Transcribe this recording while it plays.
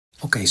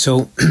Okay,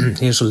 so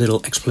here's a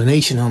little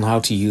explanation on how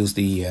to use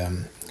the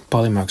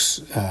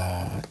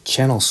polyMUX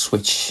channel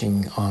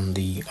switching on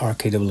the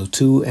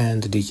RK002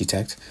 and the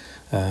Digitakt.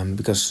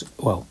 Because,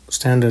 well,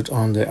 standard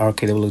on the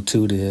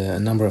RK002, the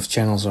number of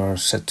channels are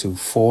set to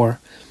 4,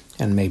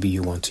 and maybe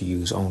you want to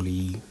use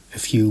only a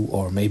few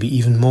or maybe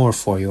even more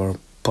for your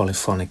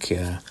polyphonic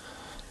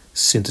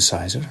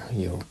synthesizer,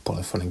 your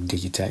polyphonic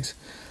Digitakt.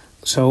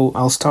 So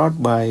I'll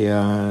start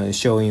by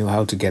showing you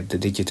how to get the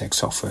Digitakt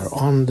software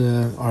on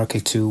the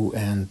RK2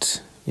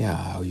 and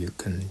how you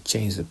can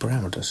change the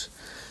parameters.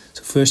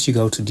 So first you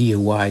go to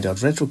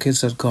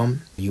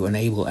doy.retrokits.com, you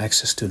enable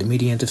access to the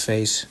MIDI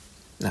interface.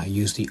 Now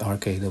use the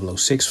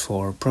RK006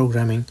 for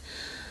programming.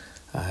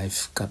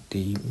 I've got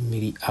the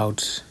MIDI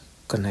out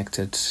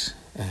connected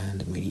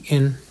and the MIDI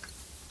in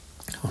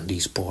on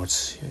these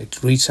ports.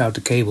 It reads out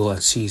the cable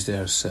and sees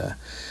there's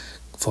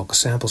Focus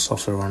sample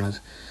software on it.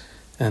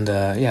 And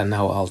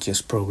now I'll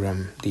just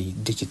program the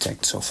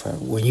Digitakt software.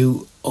 When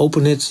you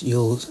open it,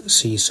 you'll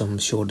see some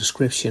short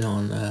description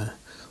on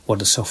what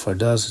the software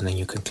does, and then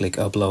you can click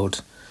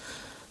upload.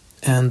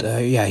 And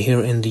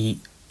here in the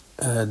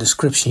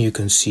description you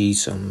can see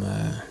some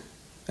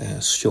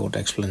short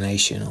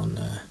explanation on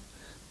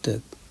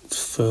the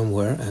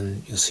firmware,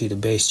 and you'll see the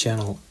base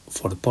channel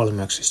for the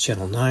polyMUX is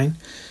channel 9.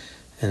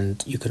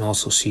 And you can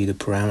also see the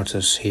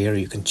parameters here.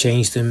 You can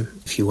change them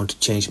if you want to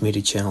change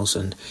MIDI channels,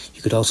 and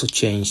you could also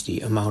change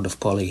the amount of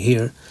poly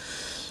here.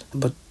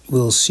 But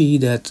we'll see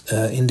that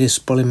in this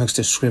polyMUX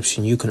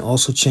description you can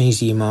also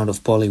change the amount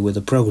of poly with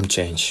a program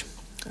change.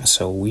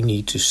 So we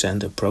need to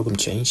send a program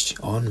change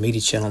on MIDI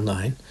channel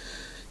 9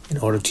 in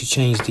order to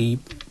change the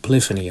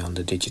polyphony on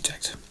the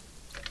Digitakt.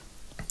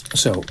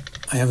 So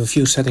I have a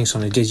few settings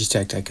on the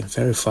Digitakt I can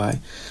verify,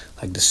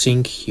 like the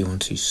sync. You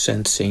want to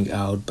send sync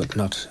out but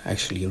not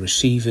actually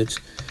receive it.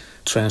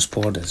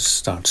 Transport as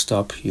start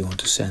stop, you want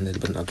to send it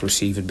but not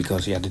receive it,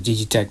 because the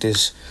Digitakt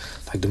is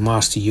like the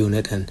master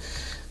unit, and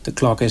the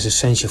clock is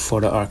essential for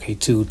the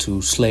RK2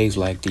 to slave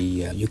like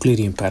the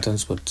Euclidean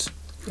patterns, but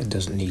it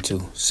doesn't need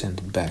to send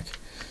it back.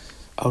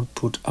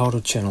 Output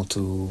auto channel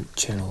to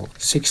channel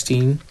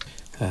 16.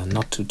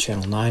 Not to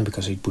channel 9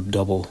 because it would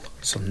double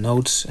some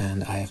notes,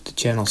 and I have the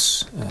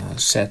channels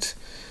set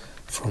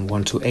from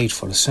 1 to 8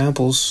 for the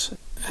samples,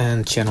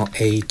 and channel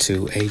A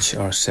to H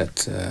are set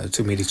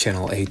to MIDI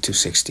channel 8 to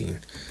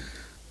 16.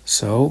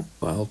 So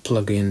I'll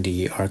plug in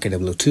the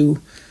RK002.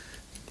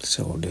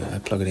 So I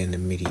plug it in the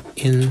MIDI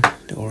in,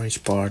 the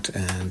orange part,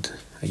 and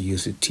I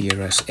use the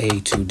TRS A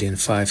to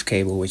DIN5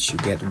 cable, which you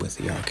get with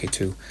the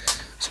RK2.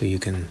 So you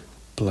can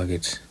plug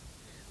it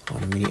on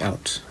the MIDI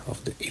out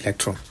of the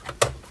Electron.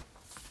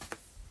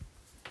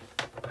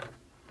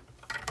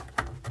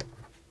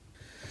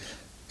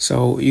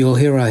 So you'll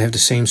hear I have the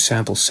same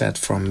sample set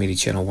from MIDI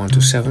channel 1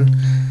 to 7,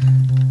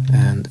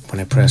 and when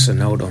I press a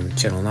note on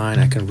channel 9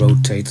 I can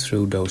rotate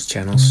through those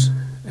channels,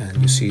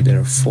 and you see there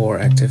are 4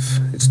 active,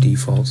 it's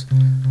default.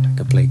 I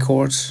can play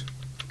chords,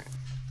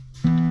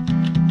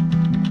 and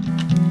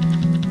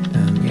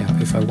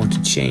if I want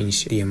to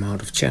change the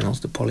amount of channels,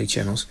 the poly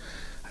channels,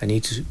 I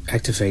need to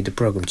activate the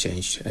program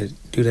change. I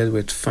do that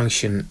with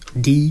function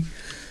D,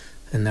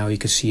 and now you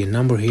can see a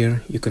number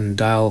here. You can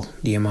dial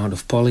the amount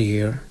of poly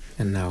here,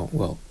 and now,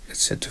 well,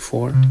 it's set to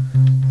 4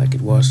 like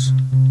it was,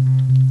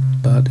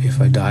 but if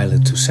I dial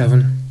it to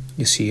 7,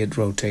 you see it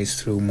rotates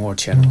through more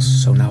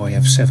channels. So now I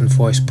have 7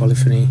 voice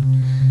polyphony,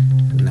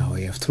 and now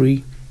I have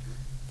 3.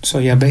 So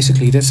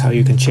basically that's how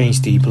you can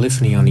change the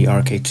polyphony on the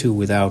RK2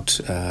 without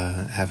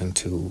having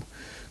to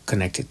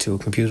connect it to a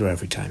computer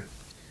every time.